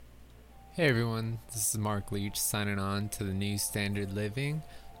Hey everyone, this is Mark Leach signing on to the New Standard Living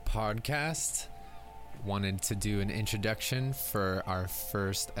podcast. Wanted to do an introduction for our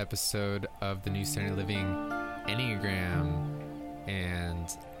first episode of the New Standard Living Enneagram,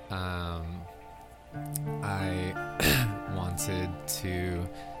 and I wanted to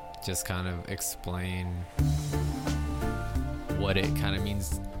just kind of explain what it kind of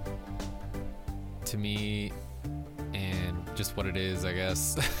means to me and just what it is, I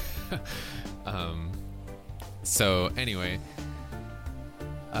guess. So anyway,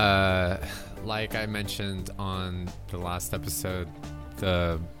 like I mentioned on the last episode,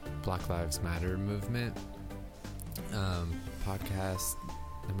 the Black Lives Matter movement, podcast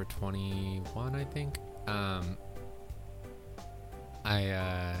number 21, I think.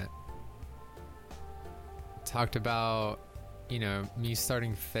 I talked about, me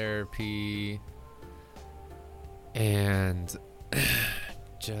starting therapy and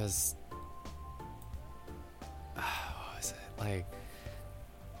just what was it like,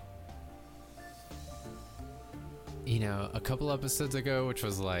 a couple episodes ago, which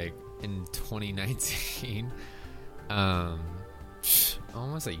was like in 2019,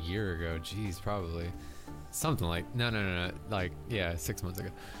 almost a year ago, geez, probably something like no, like, yeah, 6 months ago.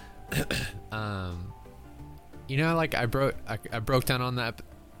 Like I broke down on the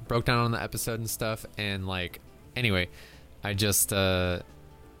episode and stuff, and like, anyway, I just I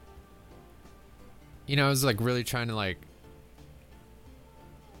was like really trying to like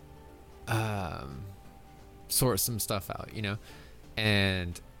sort some stuff out,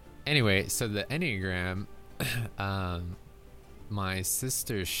 and anyway, so the Enneagram, my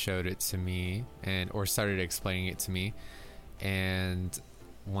sister showed it to me or started explaining it to me, and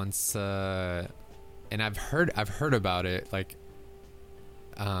once and I've heard about it, like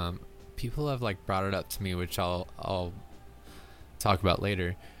people have like brought it up to me, which I'll talk about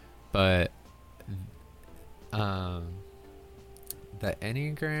later, but the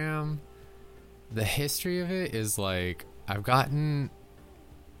Enneagram, the history of it is like, I'm gonna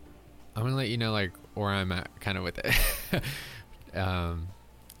let you know like where I'm at kind of with it.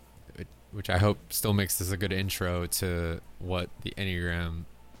 Which I hope still makes this a good intro to what the Enneagram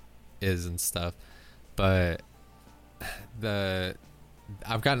is and stuff. But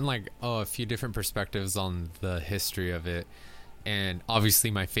I've gotten like a few different perspectives on the history of it, and obviously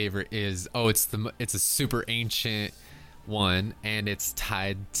my favorite is it's a super ancient one, and it's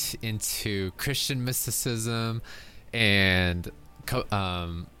tied into Christian mysticism and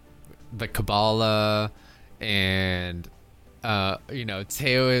the Kabbalah and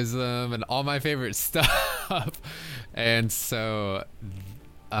Taoism and all my favorite stuff. And so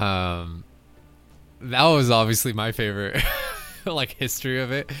that was obviously my favorite like history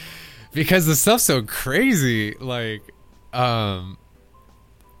of it, because the stuff's so crazy, like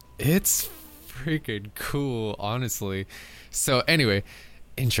it's freaking cool, honestly. So anyway,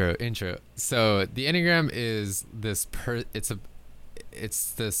 intro. So the Enneagram is this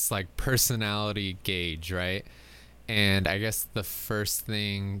it's this like personality gauge, right? And I guess the first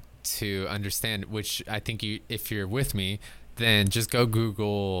thing to understand, which I think if you're with me, then just go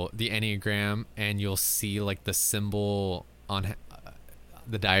Google the Enneagram and you'll see like the symbol on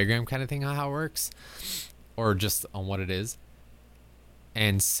the diagram kind of thing, how it works, or just on what it is.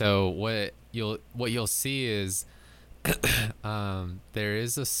 And so what you'll see is there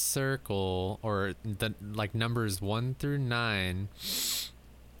is a circle, or the like numbers 1 through 9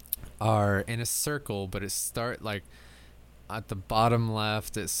 are in a circle, but it start like at the bottom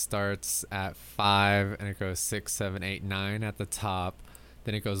left, it starts at 5 and it goes 6, 7, 8, 9 at the top.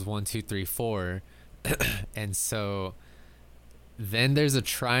 Then it goes 1, 2, 3, 4. And so then there's a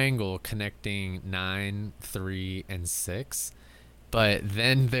triangle connecting 9, 3, and 6. But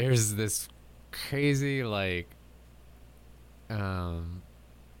then there's this crazy like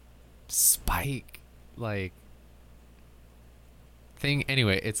spike like thing.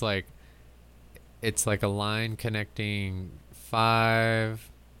 Anyway, it's like a line connecting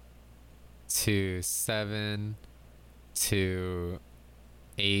 5 to 7 to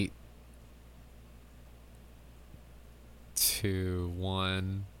 8 to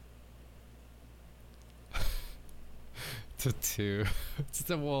 1 to 2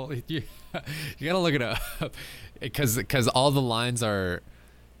 well, you gotta look it up, because all the lines are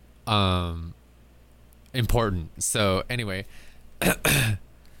important. So anyway,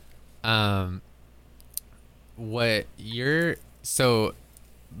 what you're so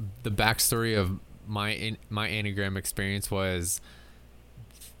the backstory of my Enneagram experience was,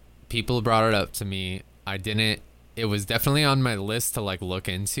 people brought it up to me. I didn't It was definitely on my list to like look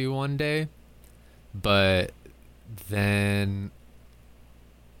into one day, but then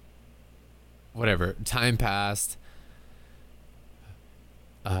whatever, time passed.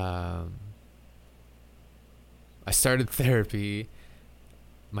 Um, I started therapy.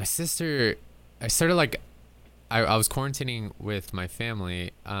 My sister, I started like, I was quarantining with my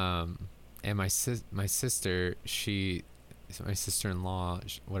family, and my sister, my sister-in-law,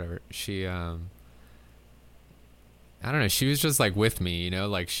 whatever, I don't know, she was just like with me,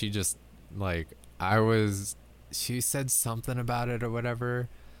 like she just, like, I was, she said something about it or whatever.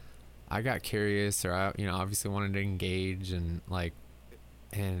 I got curious, or I, obviously wanted to engage, and like,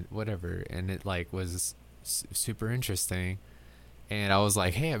 and whatever, and it like was super interesting. And I was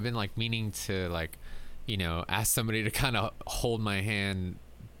like, hey, I've been like meaning to like, ask somebody to kind of hold my hand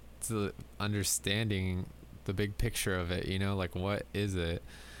to understanding the big picture of it, like what is it?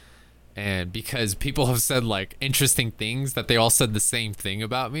 And because people have said like interesting things, that they all said the same thing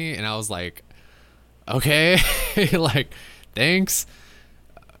about me, and I was like, okay, like, thanks,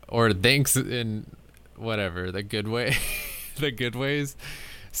 or thanks in whatever the good way, the good ways.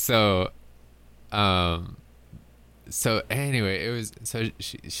 So, um, so anyway, it was, so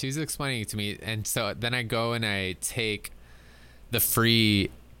she's explaining it to me, and so then I go and I take the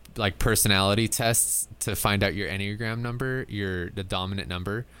free like personality tests to find out your enneagram number, the dominant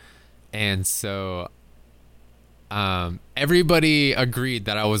number. And so everybody agreed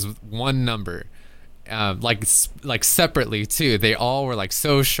that I was one number, like separately too. They all were like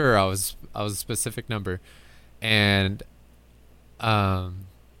so sure I was a specific number. And um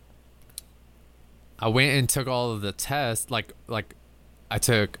I went and took all of the tests, like I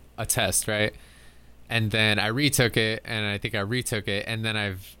took a test, right? And then I retook it, and I think I retook it, and then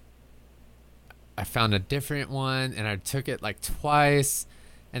I found a different one, and I took it like twice,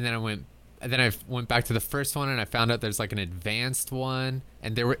 and then I went back to the first one, and I found out there's like an advanced one,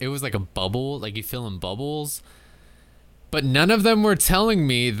 and it was like a bubble, like you fill in bubbles, but none of them were telling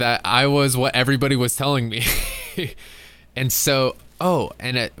me that I was what everybody was telling me. And so, oh,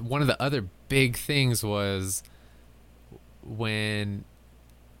 and one of the other big things was when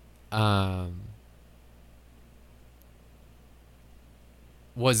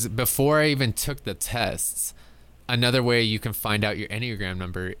was before I even took the tests. Another way you can find out your Enneagram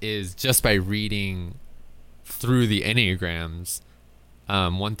number is just by reading through the Enneagrams,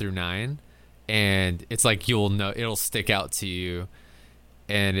 1 through 9, and it's like you'll know, it'll stick out to you,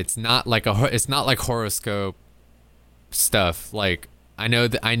 and it's not like horoscope stuff. Like I know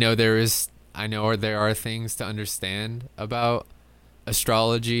there are things to understand about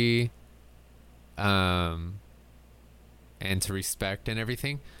astrology, um, and to respect and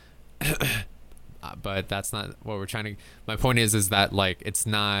everything. But that's not what we're trying to. My point is that like it's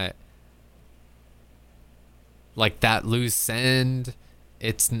not like that loose end.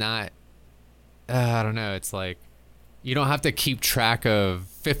 It's not. I don't know. It's like you don't have to keep track of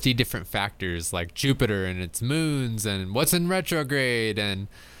 50 different factors like Jupiter and its moons and what's in retrograde, and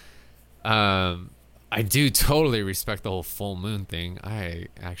I do totally respect the whole full moon thing. I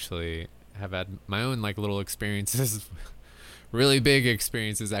actually have had my own like little experiences, really big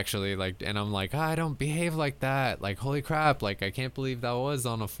experiences actually, like, and I'm like, I don't behave like that, like holy crap, like I can't believe that was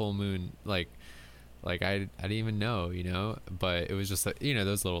on a full moon, like I didn't even know, but it was just like,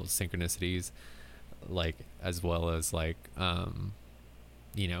 those little synchronicities, like, as well as like crime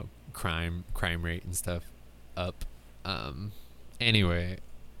rate and stuff up. Anyway,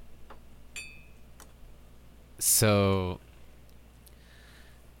 so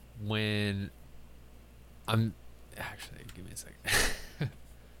when I'm actually, give me a second.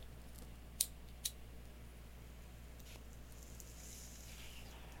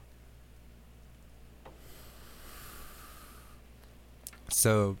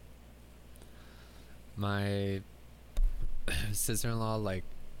 So my sister-in-law like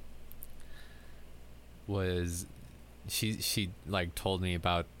was she like told me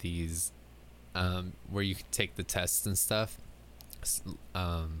about these where you could take the tests and stuff,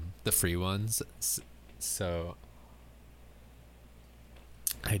 the free ones. So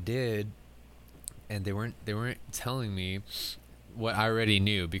I did, and they weren't telling me what I already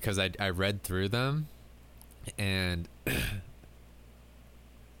knew, because I read through them, and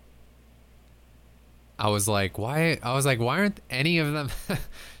why aren't any of them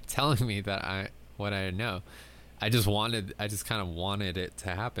telling me that what I know? I just kind of wanted it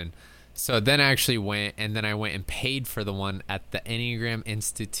to happen. So then I actually went, and then I went and paid for the one at the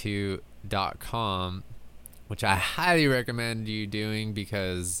enneagraminstitute.com, which I highly recommend you doing,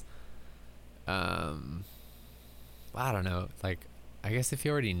 because I don't know, like, I guess if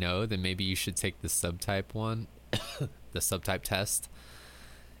you already know, then maybe you should take the subtype one, the subtype test,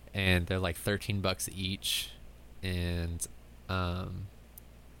 and they're like $13 each, and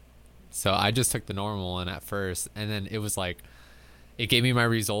So I just took the normal one at first, and then it was like it gave me my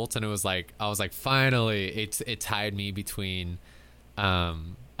results, and it was like I was like, finally, it tied me between a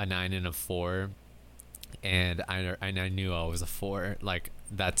 9 and a 4, and I knew I was a 4. Like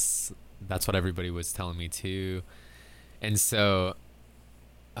that's what everybody was telling me too, and so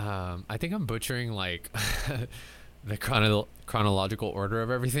I think I'm butchering like the chronological order of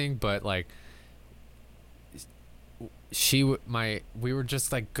everything, but like we were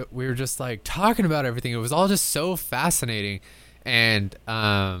just like talking about everything. It was all just so fascinating, and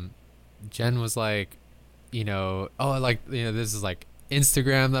Jen was like, oh, like, this is like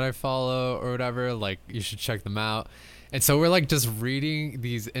Instagram that I follow or whatever. Like, you should check them out. And so we're like just reading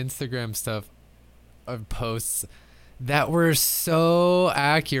these Instagram stuff of posts that were so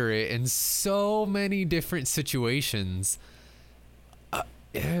accurate in so many different situations.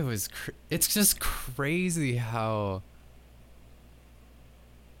 It's just crazy how,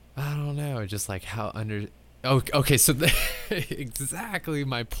 I don't know, just like how under. Oh, okay. So exactly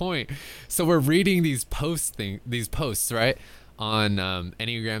my point. So we're reading these posts, right, on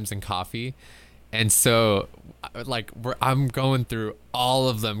enneagrams and coffee, and so like I'm going through all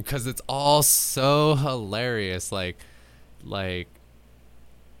of them because it's all so hilarious. Like,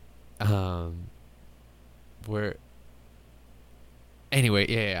 um, where anyway,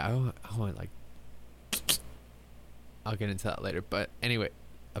 yeah, I want like I'll get into that later. But anyway,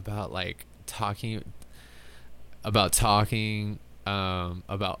 about like talking about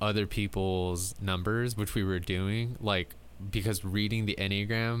other people's numbers, which we were doing, like, because reading the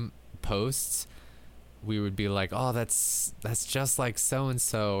Enneagram posts, we would be like, oh, that's just like so and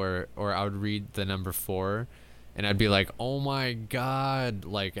so, or I would read the number 4, and I'd be like, oh my god,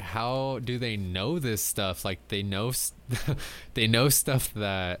 like, how do they know this stuff? Like, they know they know stuff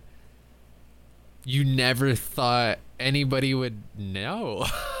that you never thought anybody would know.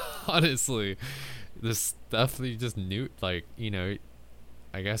 Honestly, the stuff that you just knew, like,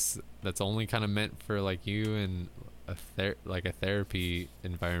 I guess that's only kind of meant for like you and like a therapy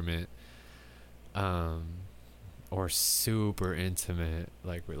environment, um or super intimate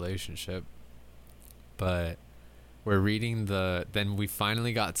like relationship. But we're reading then we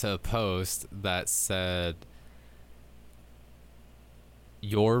finally got to a post that said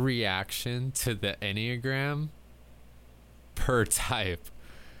your reaction to the Enneagram per type,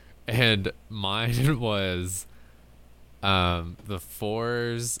 and mine was the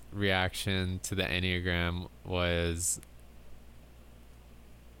 4's reaction to the Enneagram was,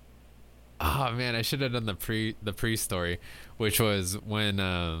 oh man, I should have done the pre story, which was when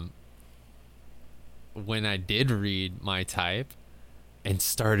I did read my type and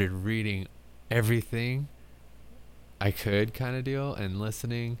started reading everything I could, kind of deal, and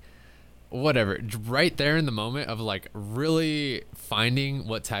listening, whatever, right there in the moment of like really finding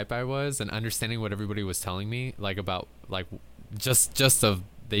what type I was and understanding what everybody was telling me, like, about like just of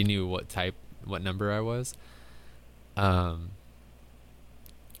they knew what number I was. um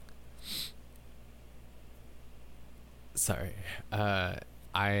Sorry. uh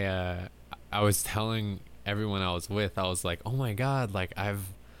I uh I was telling everyone I was with, I was like, oh my god, like, I've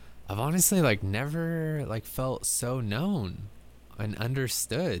honestly like never like felt so known and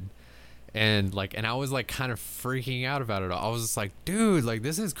understood, and I was like kind of freaking out about it all. I was just like, dude, like,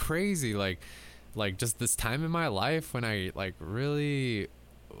 this is crazy. Like just this time in my life when I like really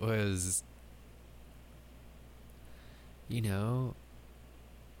was, you know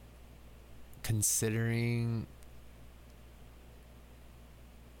considering,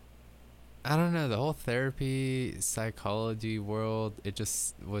 I don't know, the whole therapy psychology world, it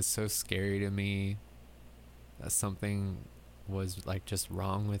just was so scary to me that something was like just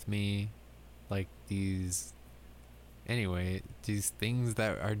wrong with me. Like, these things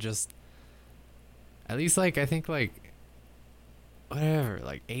that are just, at least, like, I think, like, whatever,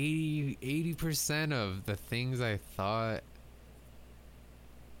 like 80% of the things I thought,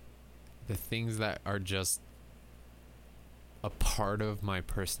 the things that are just a part of my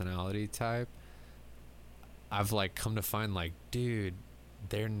personality type, I've like come to find, like, dude,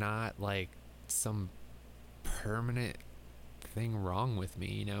 they're not like some permanent thing wrong with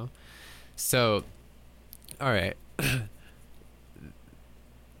me, So, all right.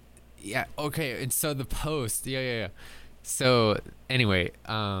 Yeah, okay. And so the post, yeah. So anyway,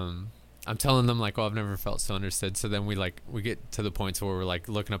 I'm telling them like, oh, I've never felt so understood. So then we get to the points where we're like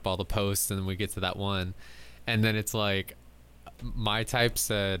looking up all the posts, and then we get to that one, and then it's like my type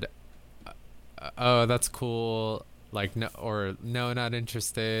said, oh, that's cool, like, no, or no, not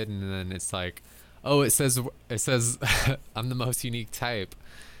interested, and then it's like, oh, it says I'm the most unique type,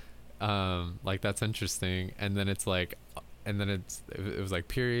 like, that's interesting, and then it's like, and then it was like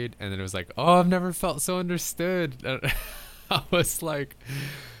period, and then it was like, oh, I've never felt so understood. I was like,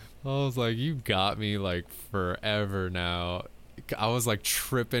 you got me like forever now. I was like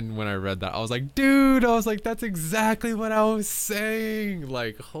tripping when I read that. I was like, dude, I was like, that's exactly what I was saying.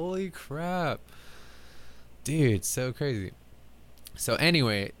 Like, holy crap. Dude, so crazy. So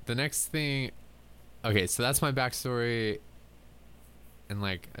anyway, the next thing, okay, so that's my backstory and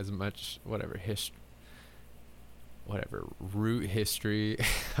like as much whatever whatever root history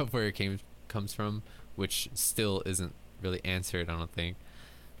of where it comes from, which still isn't really answered, I don't think.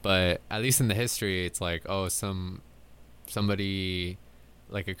 But at least in the history, it's like, oh, somebody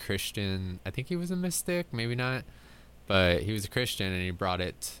like a Christian, I think he was a mystic, maybe not, but he was a Christian and he brought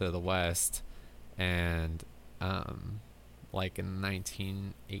it to the West, and like in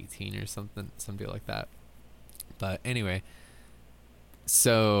 1918 or something like that. But anyway,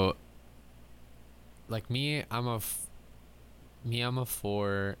 so like I'm a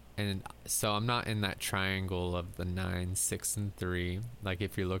four, and so I'm not in that triangle of the 9, 6, and 3. Like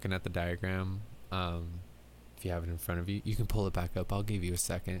if you're looking at the diagram, if you have it in front of you, you can pull it back up. I'll give you a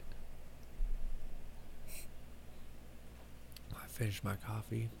second. I finished my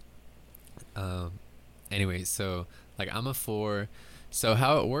coffee. Anyway, so like I'm a 4. So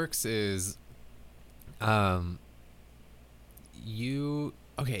how it works is, you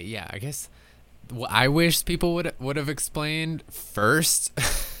okay? Yeah, I guess what I wish people would have explained first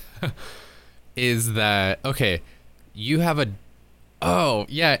is that okay, you have a oh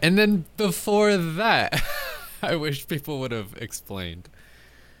yeah, and then before that, I wish people would have explained,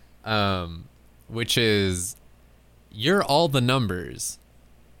 which is you're all the numbers,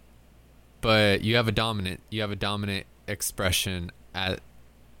 but you have a dominant expression at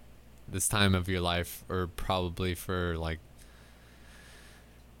this time of your life, or probably for like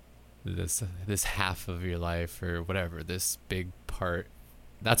this half of your life or whatever, this big part.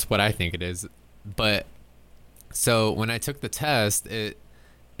 That's what I think it is. But so when I took the test, it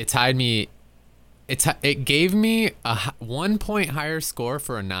tied me. It gave me a 1 point higher score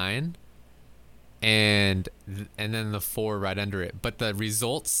for a 9, and then the 4 right under it. But the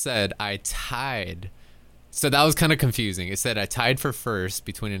results said I tied. So that was kind of confusing. It said I tied for first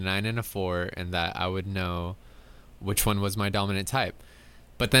between a 9 and a 4, and that I would know which one was my dominant type.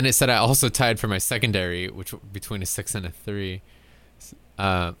 But then it said I also tied for my secondary, which between a 6 and a 3.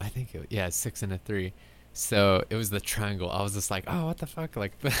 I think yeah, 6 and a 3. So it was the triangle. I was just like, oh, what the fuck?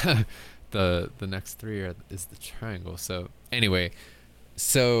 Like the next 3 is the triangle. So anyway,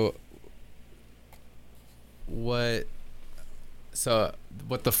 so what? So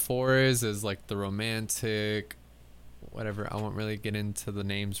what the 4 is like the romantic, whatever. I won't really get into the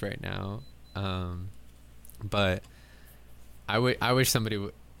names right now, but I wish somebody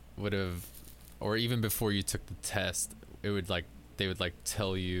would have, or even before you took the test, it would like they would like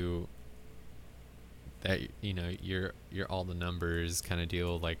tell you that you know you're all the numbers kind of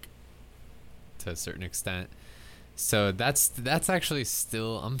deal, like to a certain extent. So that's actually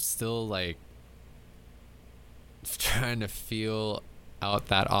still, I'm still like trying to feel out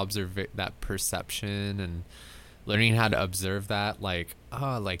that perception, and learning how to observe that, like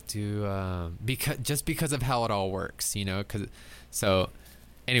oh, like do because of how it all works, you know. Because so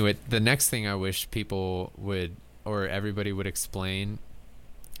anyway, the next thing I wish people would, or everybody would explain,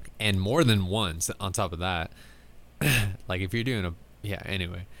 and more than once on top of that, like if you're doing a yeah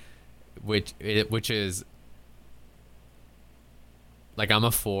anyway, which is like I'm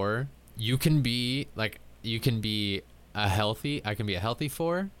a 4. You can be I can be a healthy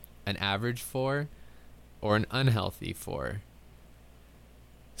 4, an average 4, or an unhealthy 4.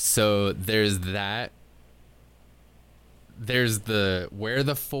 So there's that. There's the where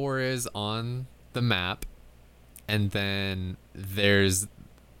the 4 is on the map, and then there's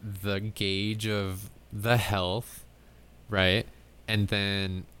the gauge of the health, right? And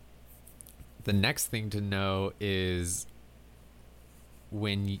then the next thing to know is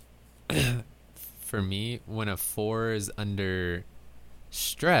when for me, when a 4 is under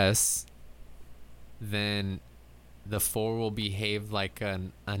stress, then the 4 will behave like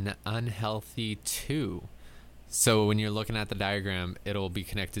an unhealthy 2. So when you're looking at the diagram, it'll be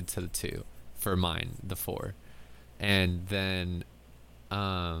connected to the 2 for mine, the 4. And then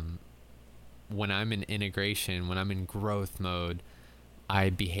when I'm in integration, when I'm in growth mode, I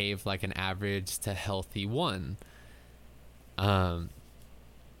behave like an average to healthy 1.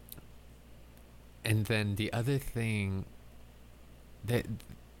 And then the other thing that,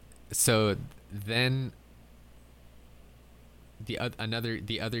 so then the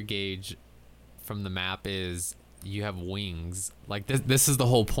other gauge from the map is you have wings. Like this is the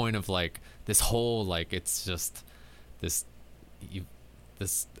whole point of like this whole, like it's just this you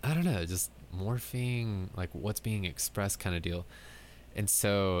this, I don't know, just morphing, like what's being expressed kind of deal. And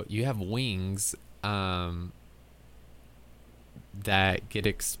so you have wings, um, that get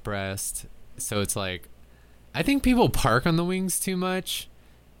expressed. So it's like, I think people park on the wings too much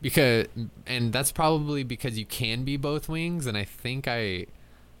because, and that's probably because you can be both wings. And I think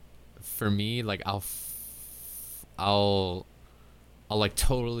for me, like I'll, I'll like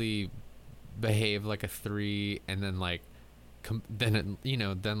totally behave like a three, and then like, then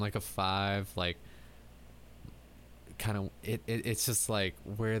then like a five, like kind of it's just like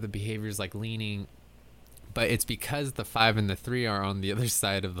where the behavior is like leaning, but it's because the five and the three are on the other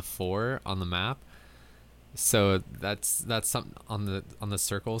side of the four on the map. So that's something on the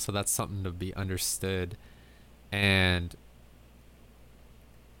circle. So that's something to be understood, and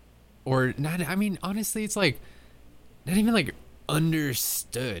or not. I mean, honestly, it's like not even like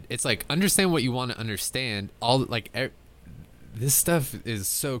understood. It's like understand what you want to understand. All like this stuff is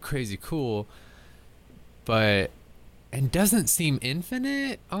so crazy cool, but and doesn't seem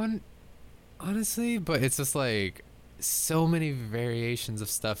infinite on honestly, but it's just like so many variations of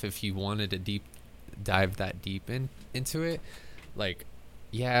stuff if you wanted to deep dive that deep into it. Like,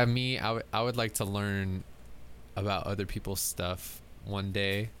 yeah, me, I would like to learn about other people's stuff one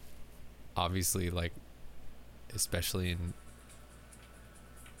day. Obviously, like especially in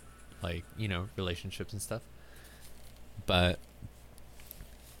like relationships and stuff. But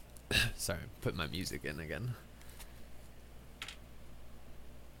sorry, put my music in again.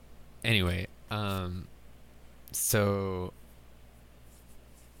 Anyway, so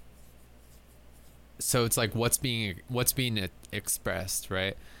it's like what's being expressed,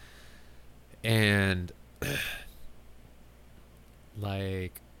 right? And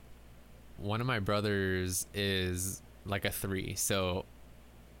like one of my brothers is like a three, so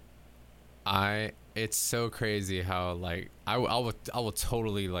I it's so crazy how like I will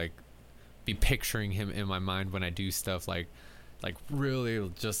totally like be picturing him in my mind when I do stuff like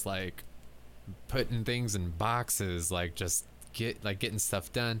really just like putting things in boxes, like just getting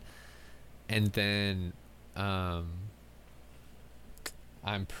stuff done. And then um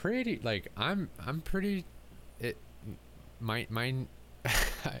I'm pretty it mine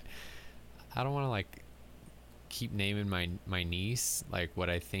I don't want to like keep naming my niece like what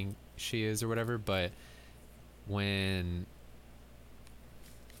I think she is or whatever, but when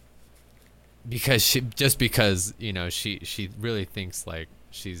because she really thinks like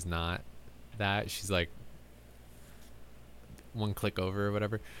she's not that, she's like one click over or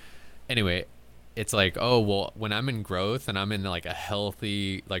whatever. Anyway, it's like, oh well, when I'm in growth and I'm in like a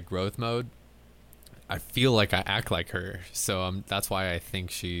healthy like growth mode, I feel like I act like her, so that's why I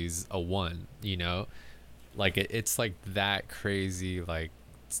think she's a one, like it's like that crazy, like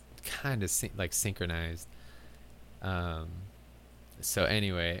kind of like synchronized. um so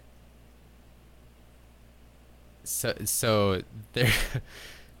anyway, so there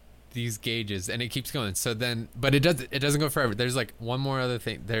these gauges, and it keeps going. So then, but it doesn't go forever. There's like one more other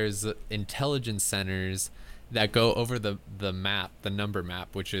thing. There's intelligence centers that go over the map, the number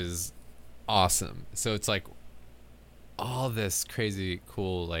map, which is awesome. So it's like all this crazy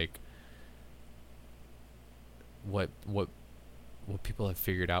cool, like what what people have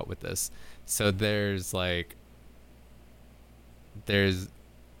figured out with this. So there's what is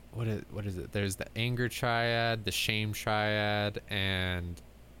it? There's the anger triad, the shame triad, and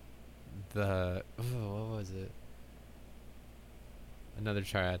what was it? Another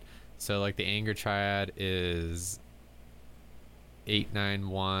triad. So like the anger triad is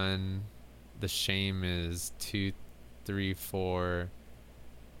 891, the shame is 234,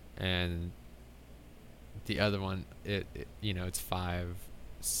 and the other one it's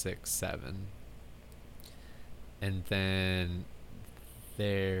 567. And then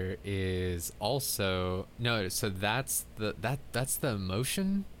there is also no, so that's the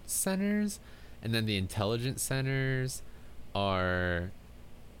emotion centers, and then the intelligence centers are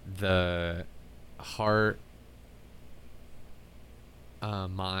the heart,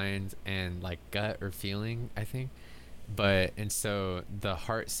 mind, and like gut or feeling, I think. But and so the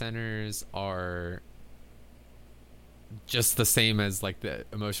heart centers are just the same as like the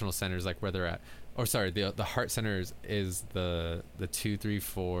emotional centers, like where they're at. Or sorry, the heart centers is the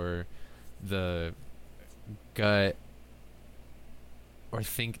 234, the gut or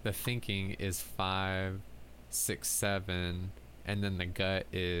think the thinking is 567, and then the gut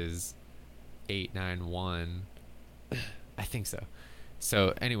is 891. I think so.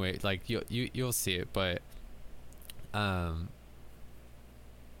 So anyway, like you'll see it, but um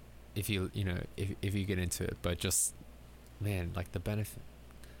if you get into it, but just man, like the benefit,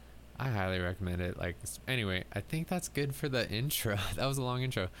 I highly recommend it. Like, anyway, I think that's good for the intro. That was a long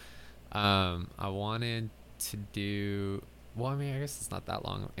intro. I wanted to do. Well, I mean, I guess it's not that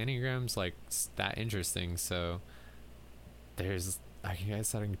long. Enneagram's like that interesting. So there's. I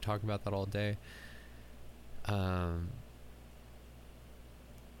guess I can talk about that all day. Um,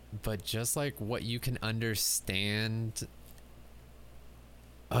 but just like what you can understand.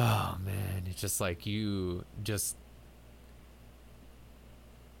 Oh man, it's just like you just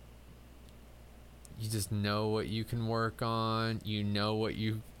know what you can work on. You know what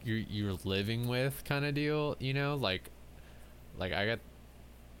you're living with, kind of deal. Like I got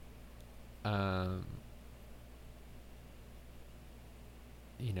um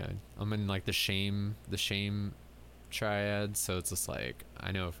you know I'm in like the shame triad, so it's just like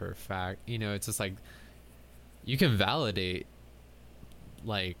I know for a fact. It's just like you can validate,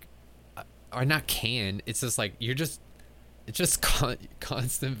 like, or not can. It's just like it's just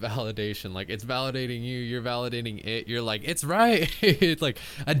constant validation. Like, it's validating you, you're validating it. You're like, it's right. It's like,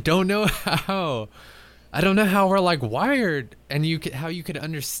 I don't know how we're like wired, and how you could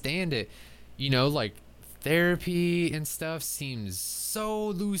understand it. Like, therapy and stuff seems so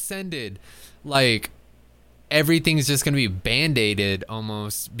loose ended. Like, everything's just gonna be band-aided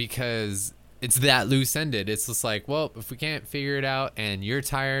almost, because it's that loose ended. It's just like, well, if we can't figure it out and you're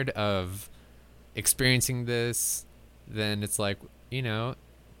tired of experiencing this, then it's like, you know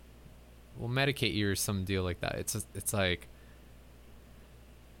we'll medicate you or some deal like that. It's like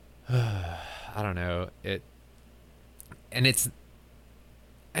I don't know it. And it's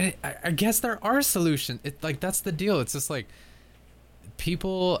and I guess there are solutions. Like, that's the deal. It's just like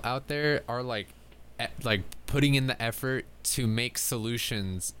people out there are like like putting in the effort to make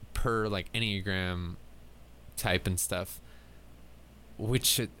solutions per like enneagram type and stuff,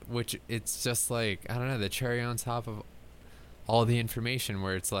 which it's just like, I don't know, the cherry on top of all the information,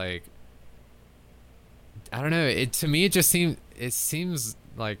 where it's like, I don't know, it to me it seems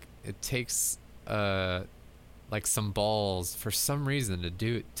like it takes like some balls for some reason to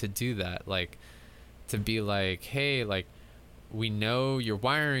do that, like, to be like, hey, like, we know your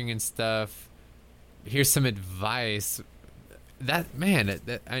wiring and stuff, here's some advice. That, man,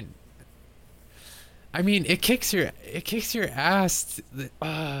 I mean, it kicks your ass.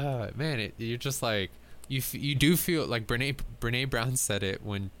 Man, you're just like, you do feel like Brene Brown said it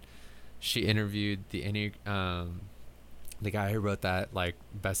when she interviewed the guy who wrote that like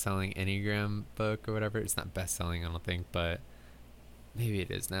best-selling Enneagram book or whatever. It's not best-selling, I don't think, but maybe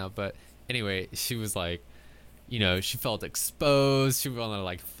it is now. But anyway, she was like, she felt exposed. She wanted to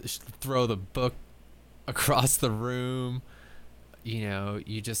like throw the book across the room.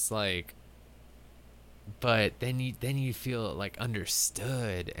 You just like, but then you feel like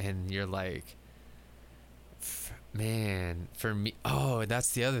understood, and you're like, man, for me, oh,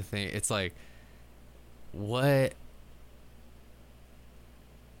 that's the other thing. It's like, what,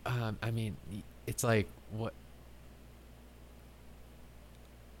 I mean, it's like, what,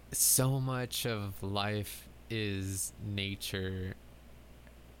 so much of life is nature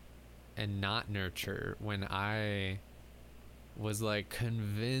and not nurture, when I was like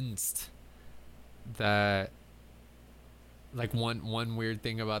convinced that, like, one weird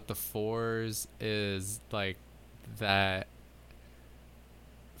thing about the fours is like that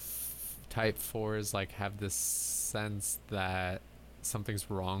type fours like have this sense that something's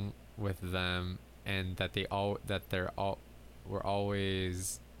wrong with them, and that they're all we're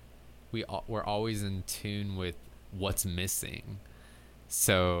always we're always in tune with what's missing.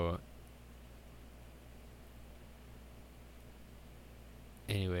 So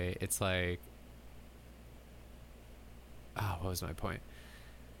anyway, it's like, what was my point?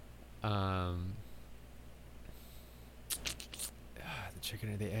 um the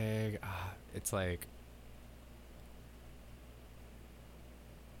chicken or the egg. It's like,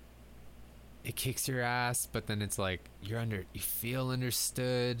 it kicks your ass, but then it's like, you feel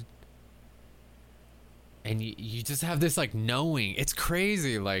understood, and you just have this like knowing. It's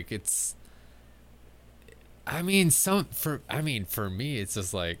crazy. Like, it's, for me, it's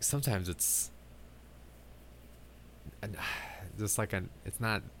just like, sometimes it's just like it's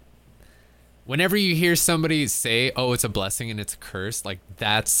not, whenever you hear somebody say, oh, it's a blessing and it's a curse, like,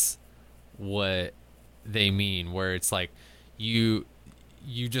 that's what they mean, where it's like, you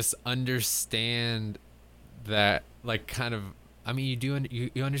you just understand that, like, kind of, I mean,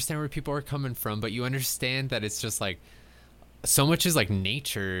 you understand where people are coming from, but you understand that it's just like, so much is like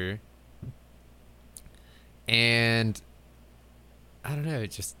nature. And I don't know,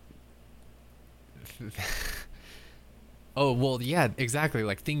 it just oh, well, yeah, exactly,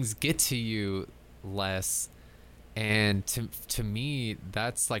 like, things get to you less, And to me,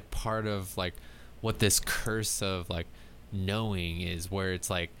 that's like part of like what this curse of like knowing is, where it's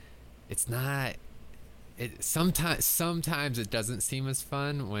like it's not it sometimes it doesn't seem as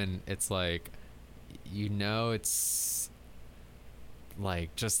fun when it's like, it's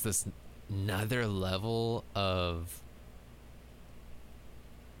like just this another level of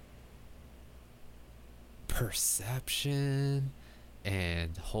perception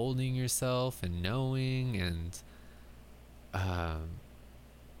and holding yourself and knowing and um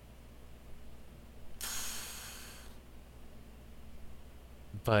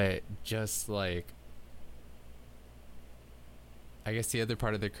but just like, I guess the other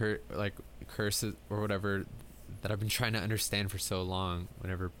part of the curses or whatever that I've been trying to understand for so long,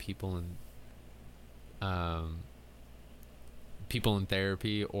 whenever um people in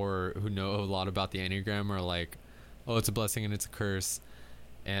therapy or who know a lot about the Enneagram are like, oh, it's a blessing and it's a curse.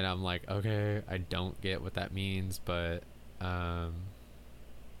 And I'm like, okay, I don't get what that means, but um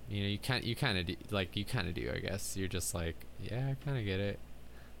you kind of do, I guess. You're just like, yeah, I kind of get it,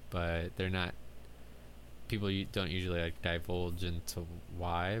 but they're not people, you don't usually like divulge into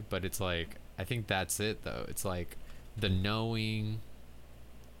why, but it's like, I think that's it though. It's like the knowing,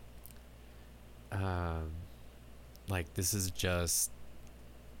 um like this is just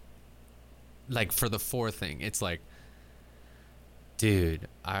like for the fourth thing, it's like, dude,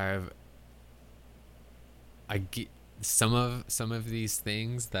 I get some of these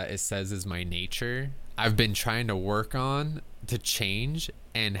things that it says is my nature. I've been trying to work on to change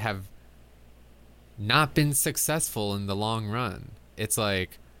and have not been successful in the long run. It's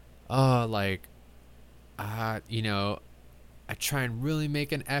like, oh, like, you know, I try and really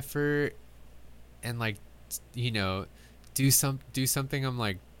make an effort and like, you know, do something I'm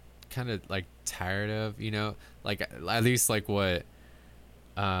like kind of like tired of, like at least like what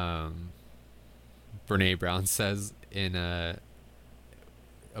um Brene Brown says in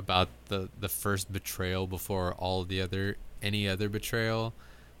about the first betrayal before all the other any other betrayal,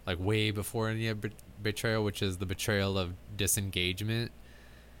 like way before any other betrayal, which is the betrayal of disengagement.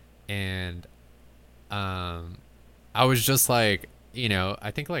 And um I was just like,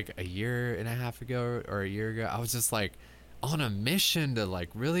 I think like a year and a half ago or a year ago, I was just like on a mission to like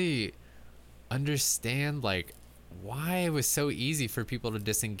really understand like why it was so easy for people to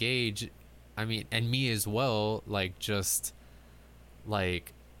disengage. I mean, and me as well, like just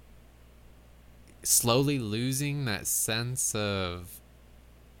like slowly losing that sense of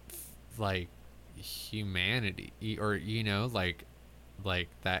like humanity, or like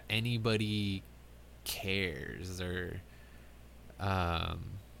that anybody cares, or um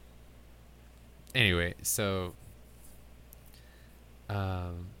anyway, so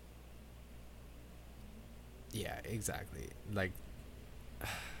um yeah, exactly, like,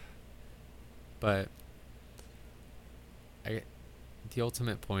 but I the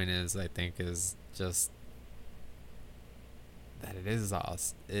ultimate point is, I think, is just that it is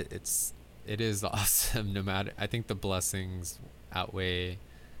awesome. It is awesome. No matter, I think the blessings outweigh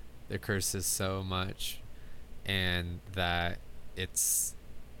the curses so much, and that it's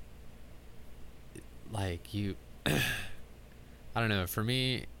like you. I don't know. For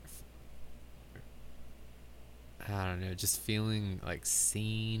me, I don't know. Just feeling like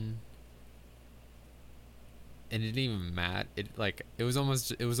seen, and it didn't even matter. It was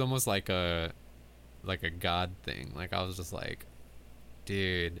almost like a God thing. Like I was just like,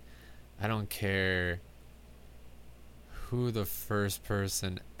 dude, I don't care who the first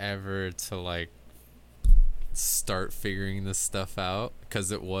person ever to like start figuring this stuff out,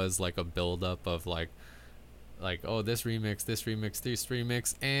 because it was like a buildup of like, oh, this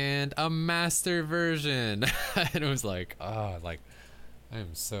remix, and a master version. And it was like, oh, like, I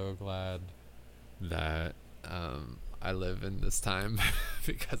am so glad that I live in this time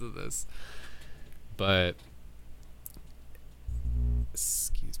because of this. But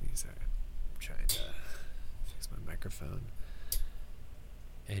excuse me, sorry, I'm trying to fix my microphone.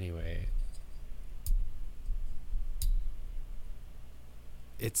 Anyway,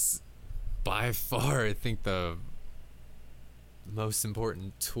 it's by far, I think, the most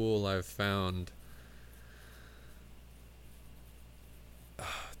important tool I've found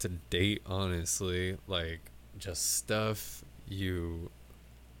to date, honestly. Like, just stuff you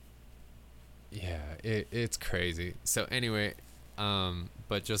yeah, it's crazy. So anyway,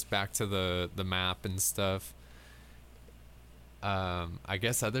 but just back to the map and stuff. I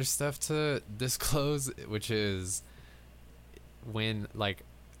guess other stuff to disclose, which is when like,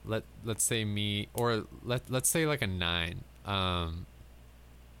 let's say me, or let's say like a 9. I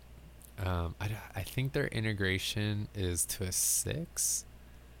think their integration is to a 6.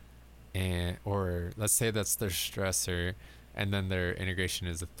 and or let's say that's their stressor, and then their integration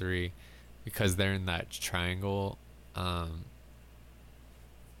is a 3, because they're in that triangle. Um,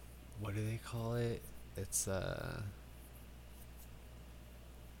 what do they call it? It's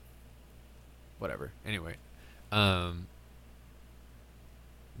whatever. Anyway, um,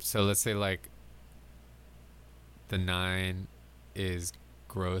 so let's say like the 9 is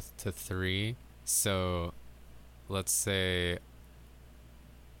growth to 3. So let's say,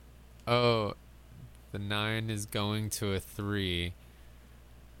 oh, the 9 is going to a 3,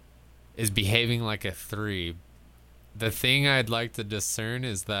 is behaving like a 3. The thing I'd like to discern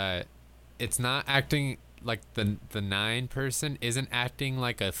is that it's not acting like the 9 person isn't acting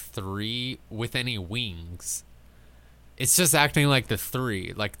like a 3 with any wings. It's just acting like the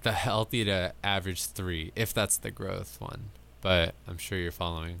 3, like the healthy to average 3, if that's the growth one. But I'm sure you're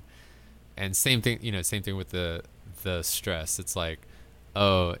following. And same thing, same thing with the stress. It's like,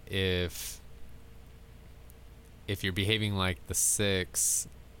 oh, if you're behaving like the 6,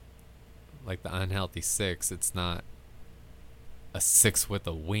 like the unhealthy 6, it's not a 6 with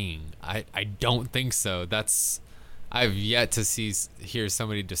a wing. I don't think so. I've yet to hear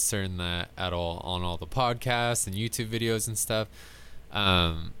somebody discern that at all on all the podcasts and YouTube videos and stuff.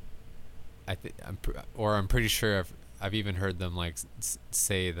 Um, I'm pretty sure I've even heard them like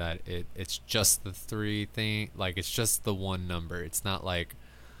say that it's just the 3 thing, like it's just the one number. It's not like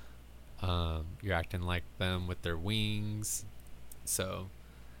you're acting like them with their wings. So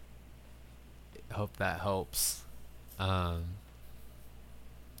I hope that helps. Um,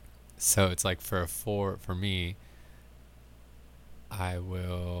 so it's like for a 4 for me, I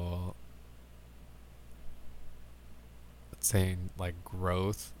will, let's say like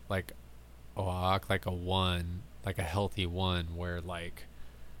growth, like, oh, I'll act like a 1, like a healthy 1, where like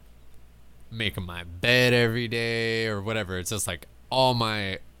making my bed every day or whatever. It's just like all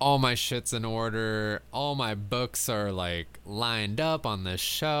my shit's in order. All my books are like lined up on the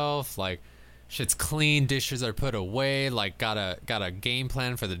shelf. Like shit's clean, dishes are put away. Like got a game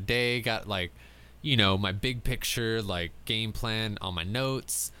plan for the day. Got like, my big picture like game plan on my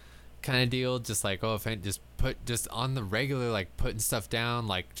notes, kind of deal. Just like, oh, if I just on the regular, like putting stuff down,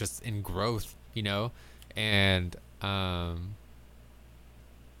 like just in growth. And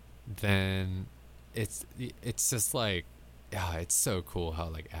then it's just like, yeah, it's so cool how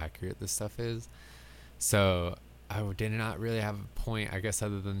like accurate this stuff is. So I did not really have a point, I guess,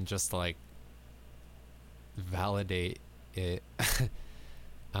 other than just like validate it.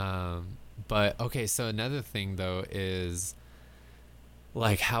 um but okay, so another thing though is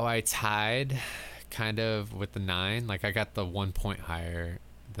like how I tied kind of with the 9. Like I got the 1 point higher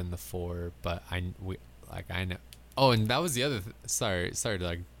than the 4, but I know. Oh, and that was the other sorry to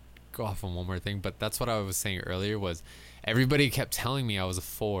like go off on one more thing, but that's what I was saying earlier was everybody kept telling me I was a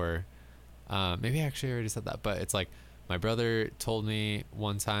 4. Maybe I actually already said that, but it's like my brother told me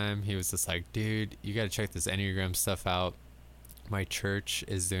one time. He was just like, dude, you got to check this Enneagram stuff out. My church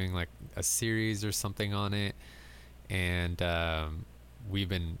is doing like a series or something on it, and we've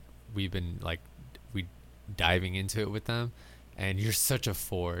been like we diving into it with them. And you're such a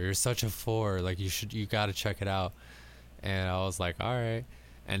 4. You're such a 4. Like you got to check it out. And I was like, all right.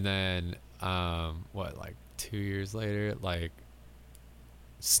 And then what, like 2 years later, like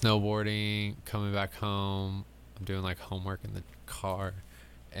snowboarding, coming back home, I'm doing like homework in the car,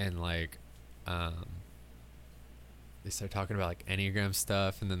 and like um they start talking about like Enneagram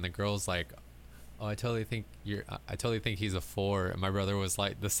stuff, and then the girl's like, oh, I totally think he's a 4. And my brother was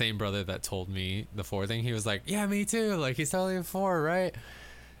like, the same brother that told me the 4 thing, he was like, yeah, me too, like he's totally a 4, right?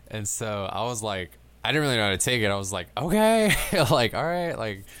 And so I was like, I didn't really know how to take it. I was like, okay. Like, all right,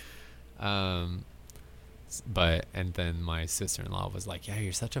 like um but and then my sister-in-law was like, yeah,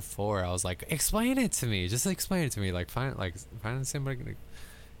 you're such a 4. I was like, explain it to me, just explain it to me, like find somebody.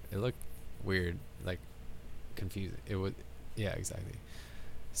 It looked weird, like confusing. It would, yeah, exactly.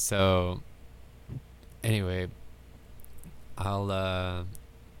 So anyway, I'll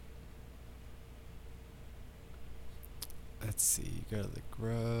let's see, go to the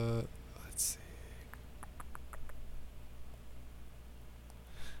growth. Let's see,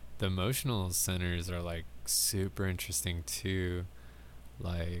 the emotional centers are like super interesting too.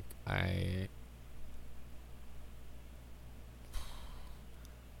 Like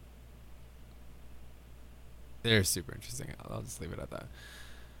they're super interesting. I'll just leave it at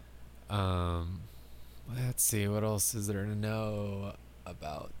that. um let's see, what else is there to know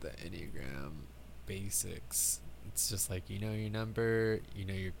about the Enneagram basics. It's just like, your number,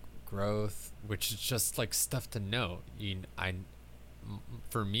 your growth, which is just like stuff to know.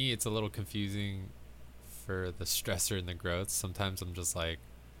 For me, it's a little confusing for the stressor and the growth. Sometimes I'm just like,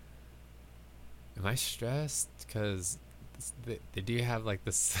 am I stressed? Because they do have like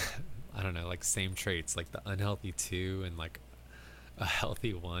this, I don't know, like same traits, like the unhealthy two and like a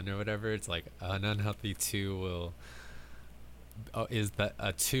healthy one or whatever. It's like an unhealthy two will, oh, is that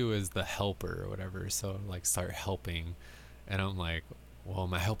a two is the helper or whatever. So like start helping, and I'm like, well,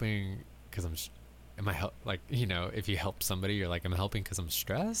 am I helping because am I help like if you help somebody, you're like, am I helping because I'm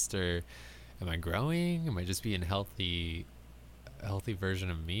stressed, or am I growing? Am I just being healthy, a healthy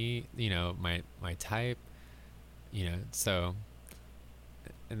version of me? My type. So,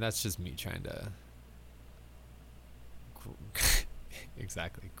 and that's just me trying to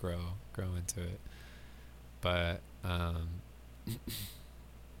exactly grow into it. But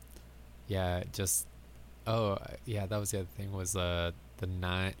yeah, just oh yeah, that was the other thing was the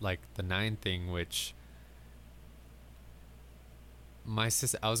nine thing, which my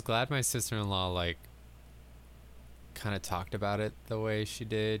sister, I was glad my sister-in-law like kind of talked about it the way she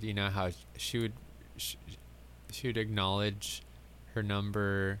did. How she, she would acknowledge her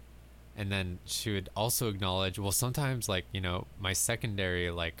number, and then she would also acknowledge, well, sometimes like my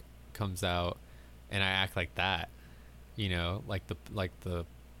secondary like comes out and I act like that, like the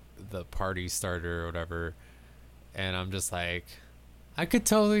party starter or whatever, and I'm just like, I could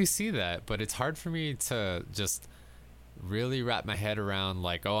totally see that, but it's hard for me to just really wrap my head around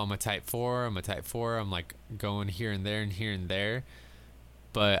like, oh, I'm a type 4, I'm like going here and there and here and there.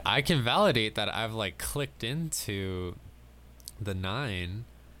 But I can validate that I've like clicked into the 9,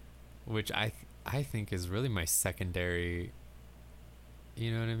 which I think is really my secondary.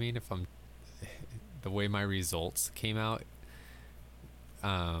 You know what I mean? If I'm the way my results came out,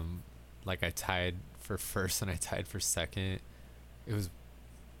 like I tied for first and I tied for second. It was,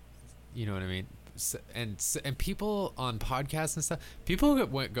 you know what I mean? And people on podcasts and stuff, people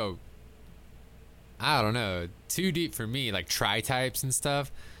go, I don't know, too deep for me, like tri types and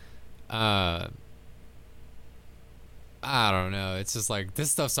stuff. Uh, I don't know. It's just like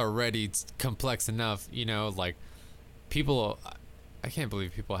this stuff's already complex enough, like people. I can't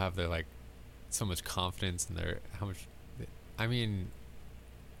believe people have their like so much confidence in their how much. I mean,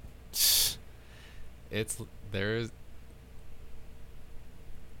 it's there's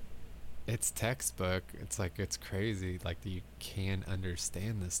it's textbook. It's like it's crazy. Like you can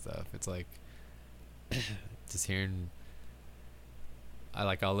understand this stuff. It's like just hearing.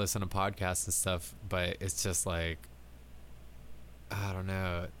 I'll listen to podcasts and stuff, but it's just like I don't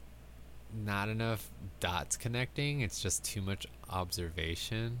know, not enough dots connecting. It's just too much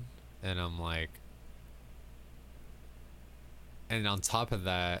observation, and I'm like, and on top of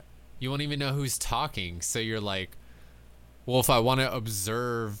that, you won't even know who's talking. So you're like, well, if I want to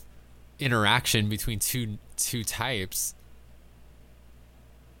observe interaction between two types,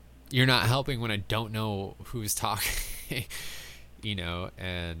 you're not helping when I don't know who's talking.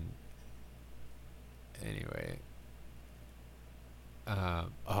 And anyway,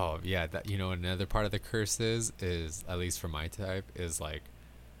 oh yeah, that another part of the curse is at least for my type is like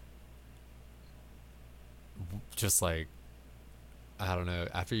just like I don't know,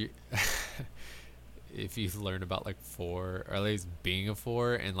 after you if you learn about like 4, or at least being a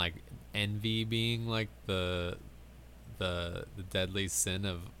 4, and like envy being like the deadly sin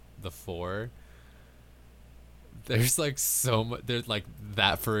of the 4, there's like so much, there's like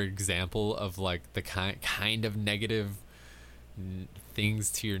that for example of like the kind of negative things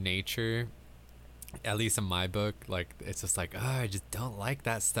to your nature, at least in my book, like it's just like, oh, I just don't like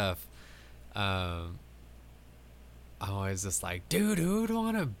that stuff. um I'm always just like, dude, who would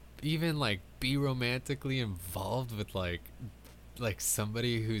want to even like be romantically involved with like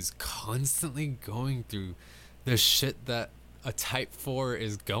somebody who's constantly going through the shit that a type 4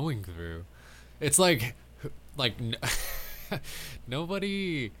 is going through? It's like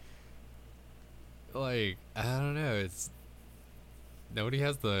nobody, like I don't know, it's nobody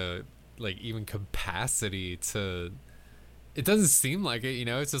has the like even capacity to, it doesn't seem like it,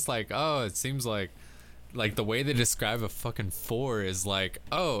 it's just like, oh, it seems like the way they describe a fucking 4 is like,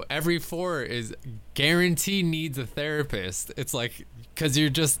 oh, every 4 is guarantee needs a therapist. It's like, because you're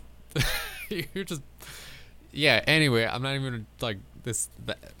just you're just, yeah, anyway, I'm not even like this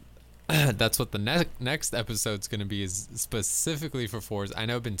that's what the next episode's gonna be, is specifically for 4s. I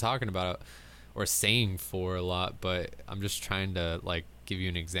know I've been talking about it or saying 4 a lot, but I'm just trying to like give you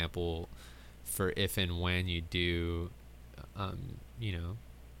an example for if and when you do um you know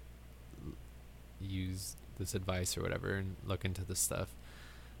use this advice or whatever and look into this stuff.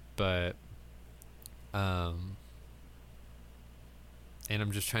 But um and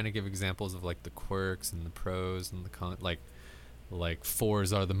I'm just trying to give examples of like the quirks and the pros and the like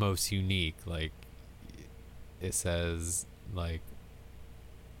 4s are the most unique. Like it says, like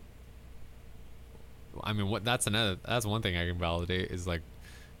I mean, what that's one thing I can validate is like,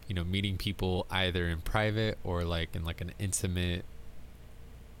 meeting people either in private or like in like an intimate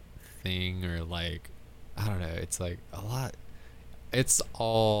thing, or like, I don't know, it's like a lot. It's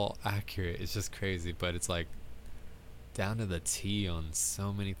all accurate. It's just crazy, but it's like down to the T on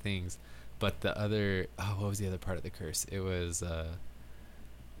so many things. But the other, oh, what was the other part of the curse? It was, oh,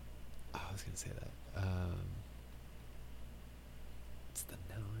 I was gonna say that. It's the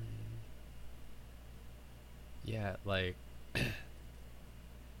knowing. Yeah, like,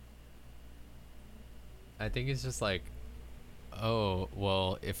 I think it's just like, oh,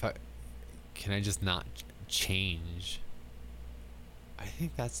 well, if I can, I just not change. I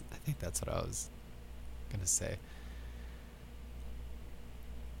think that's what I was gonna say.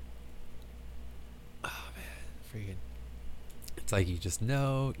 Oh man, freaking! It's like you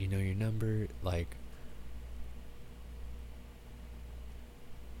know your number. Like,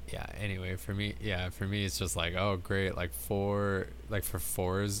 yeah. Anyway, for me, it's just like, oh great, like for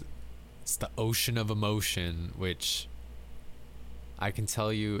fours, it's the ocean of emotion, which I can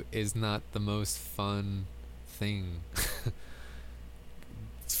tell you is not the most fun thing.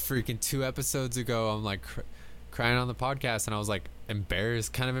 It's freaking 2 episodes ago, I'm like crying on the podcast, and I was like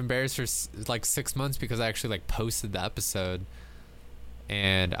embarrassed, kind of embarrassed for like 6 months because I actually like posted the episode,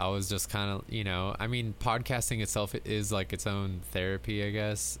 and I was just kind of, I mean, podcasting itself is like its own therapy, I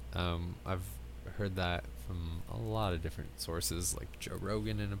guess. I've heard that from a lot of different sources, like Joe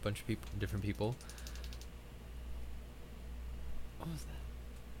Rogan and a bunch of different people. What was that?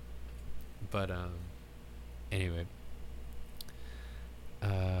 But anyway,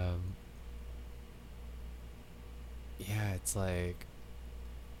 um, yeah, it's like,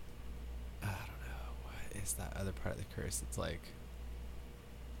 I don't know, what is that other part of the curse? It's like,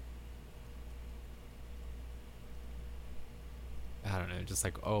 I don't know, just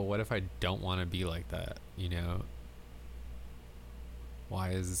like, oh, what if I don't want to be like that? Why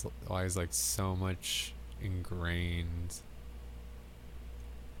is like so much ingrained?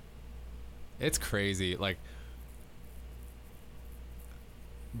 It's crazy, like,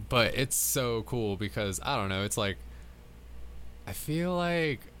 but it's so cool because I don't know, it's like I feel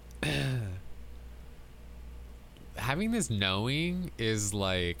like having this knowing is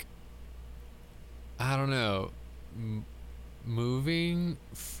like, I don't know, m- moving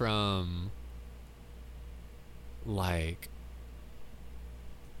from like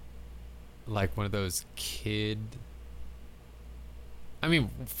one of those kid, I mean,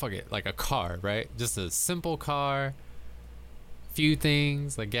 fuck it, like a car, right? Just a simple car, few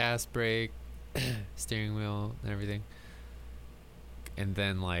things like gas, brake, steering wheel, and everything. And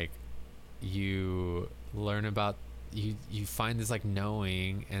then like you learn about, you find this like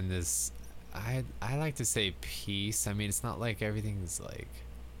knowing and this, I like to say peace. I mean, it's not like everything's like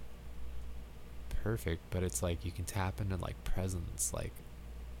perfect, but it's like you can tap into like presence, like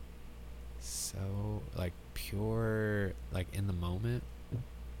so like pure, like in the moment,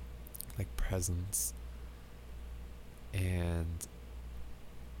 like presence. And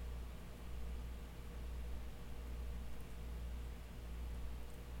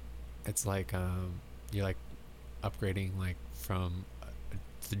it's like you're like upgrading like from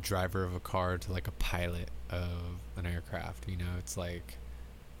the driver of a car to like a pilot of an aircraft. It's like,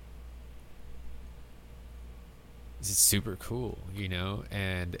 it's super cool.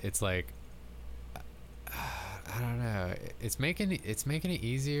 And it's like, I don't know, it's making it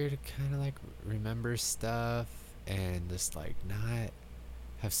easier to kind of like remember stuff, and just like not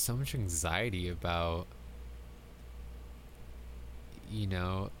have so much anxiety about, you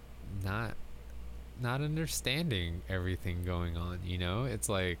know not not understanding everything going on. It's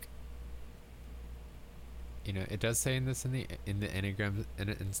like, it does say in this, in the enneagram,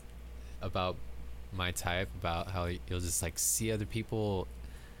 about my type, about how you'll just like see other people,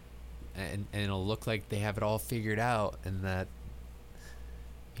 and it'll look like they have it all figured out, and that,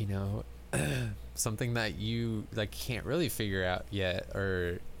 you know something that you like can't really figure out yet,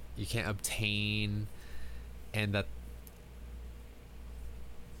 or you can't obtain, and that,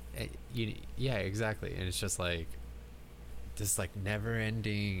 yeah, exactly. And it's just like this like never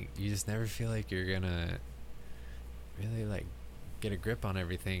ending, you just never feel like you're gonna really like get a grip on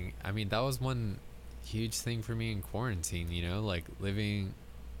everything. I mean, that was one huge thing for me in quarantine, like living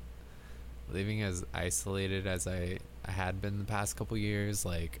as isolated as I had been the past couple years,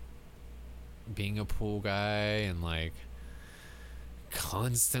 like being a pool guy and like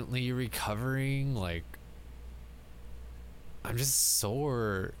constantly recovering, like I'm just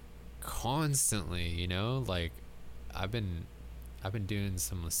sore constantly, like I've been I've been doing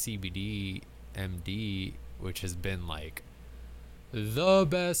some CBD MD, which has been like the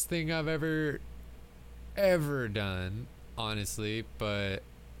best thing I've ever ever done, honestly. But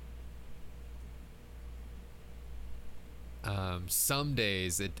some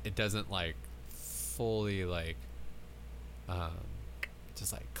days it doesn't like fully like um,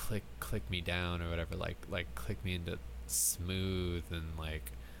 just like click me down or whatever, like click me into smooth and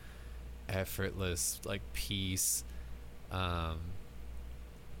like effortless like peace. um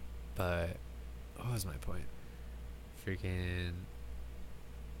but what was my point? Freaking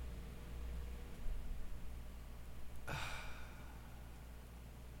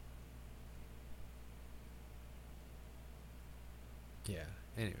yeah,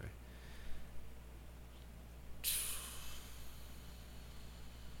 anyway,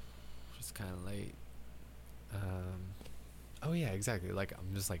 just kind of late. Oh yeah, exactly, like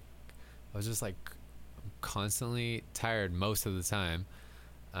I'm just like I was just like constantly tired most of the time.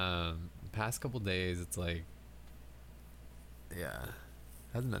 Past couple days it's like, yeah,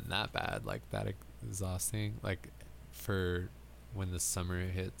 hasn't been that bad, like that exhausting. Like for when the summer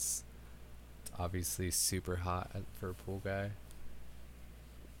hits, it's obviously super hot for a pool guy.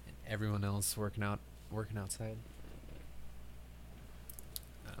 And everyone else working outside.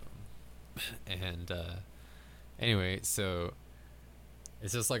 And anyway, so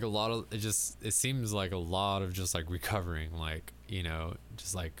it's just like a lot of it seems like a lot of just like recovering, like,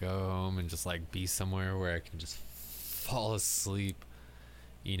 just like go home and just like be somewhere where I can just fall asleep,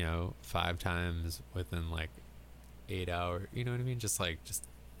 5 times within like 8 hours. You know what I mean? Just like just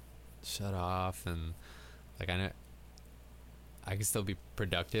shut off, and like I know I can still be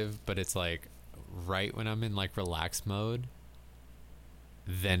productive, but it's like right when I'm in like relaxed mode,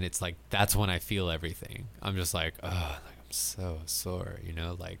 then it's like that's when I feel everything. I'm just like, oh, like I'm so sore,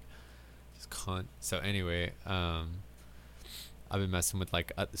 like just can't. So anyway, I've been messing with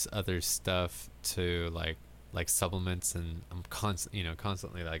like other stuff to like supplements, and I'm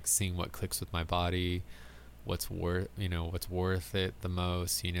constantly like seeing what clicks with my body, what's worth it the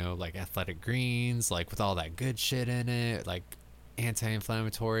most, like athletic greens, like with all that good shit in it, like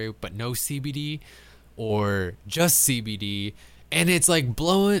anti-inflammatory, but no CBD, or just CBD. And it's like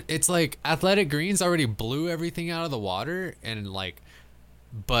blowing, it's like athletic greens already blew everything out of the water, and like,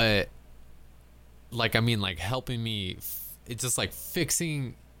 but like, I mean, like helping me, it's just like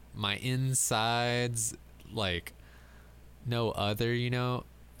fixing my insides, like no other,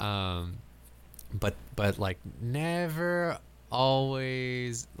 um, but like never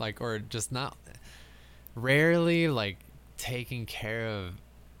always like, or just not rarely like taking care of,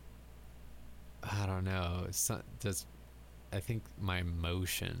 I don't know, just I think my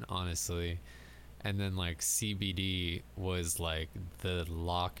emotion, honestly. And then like CBD was like the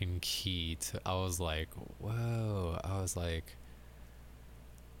lock and key to, I was like, whoa. I was like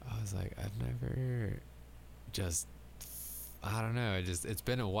I've never just, I don't know, it's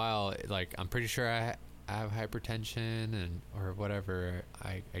been a while. Like I'm pretty sure I have hypertension and or whatever.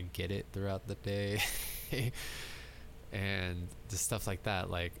 I get it throughout the day. And just stuff like that,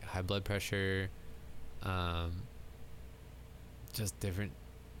 like high blood pressure, um just different,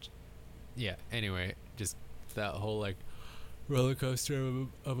 yeah, anyway, just that whole like roller coaster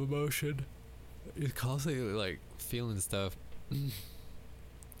of emotion. You're constantly like feeling stuff.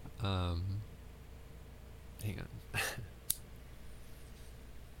 um Hang on.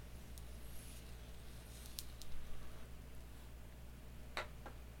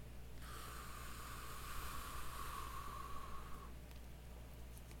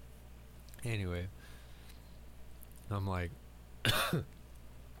 Anyway, I'm like,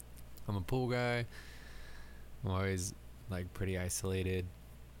 I'm a pool guy. I'm always like pretty isolated.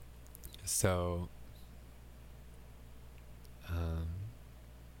 So um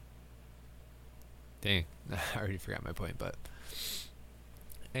dang, I already forgot my point, but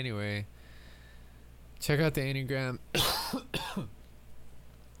anyway, check out the Enneagram.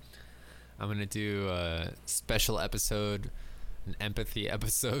 I'm gonna do a special episode, an empathy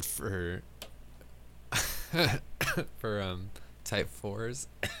episode for for type fours.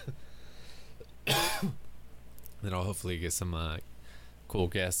 Then I'll hopefully get some cool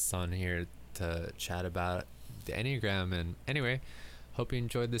guests on here to chat about the Enneagram. And anyway, hope you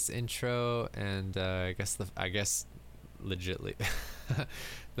enjoyed this intro, and I guess legitly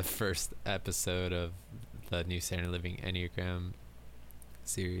the first episode of the New Standard Living Enneagram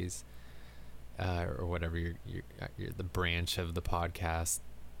series, or whatever you're the branch of the podcast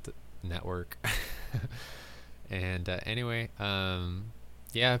network. And anyway,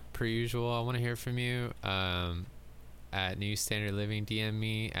 yeah, per usual, I want to hear from you. At New Standard Living, DM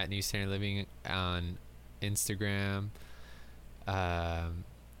me at New Standard Living on Instagram. Um,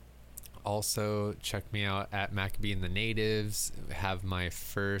 Also, check me out at Maccabee and the Natives. Have my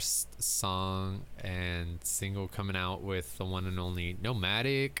first song and single coming out with the one and only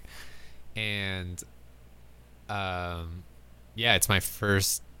Nomadic. And yeah, it's my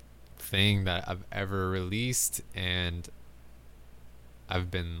first thing that I've ever released, and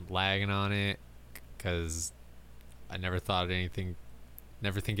I've been lagging on it because I never think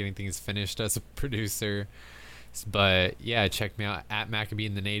anything is finished as a producer. But yeah, check me out at Maccabee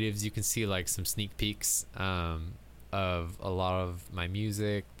and the Natives. You can see like some sneak peeks of a lot of my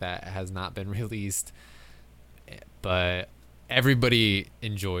music that has not been released, but everybody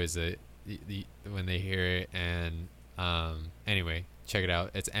enjoys it when they hear it. And anyway, check it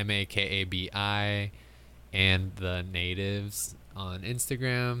out. It's Makabi and the Natives on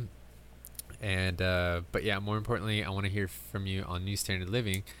Instagram. And but yeah, more importantly, I want to hear from you on New Standard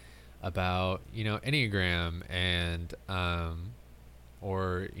Living about, Enneagram, and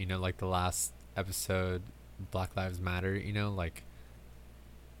or like the last episode, Black Lives Matter, like,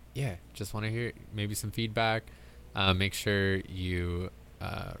 yeah, just want to hear maybe some feedback. Make sure you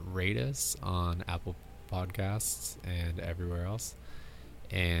rate us on Apple Podcasts and everywhere else.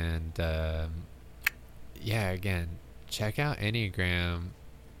 And yeah, again, check out Enneagram.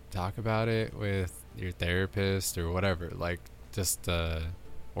 Talk about it with your therapist or whatever, like, just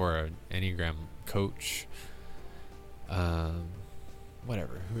or an Enneagram coach,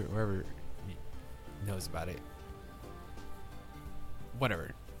 whatever, whoever knows about it,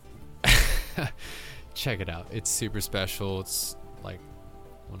 whatever. Check it out. It's super special. It's like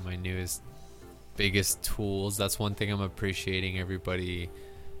one of my biggest tools. That's one thing I'm appreciating, everybody.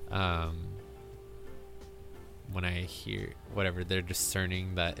 When I hear whatever, they're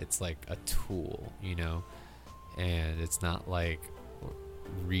discerning that it's like a tool, and it's not like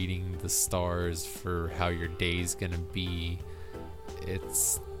reading the stars for how your day's gonna be.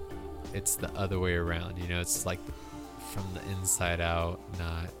 It's the other way around, it's like from the inside out,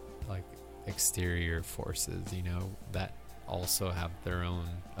 not like exterior forces, that also have their own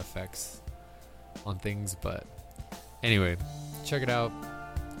effects on things. But anyway, check it out.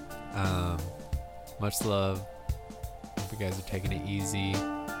 Much love. Hope you guys are taking it easy,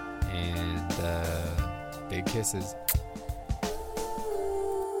 and big kisses.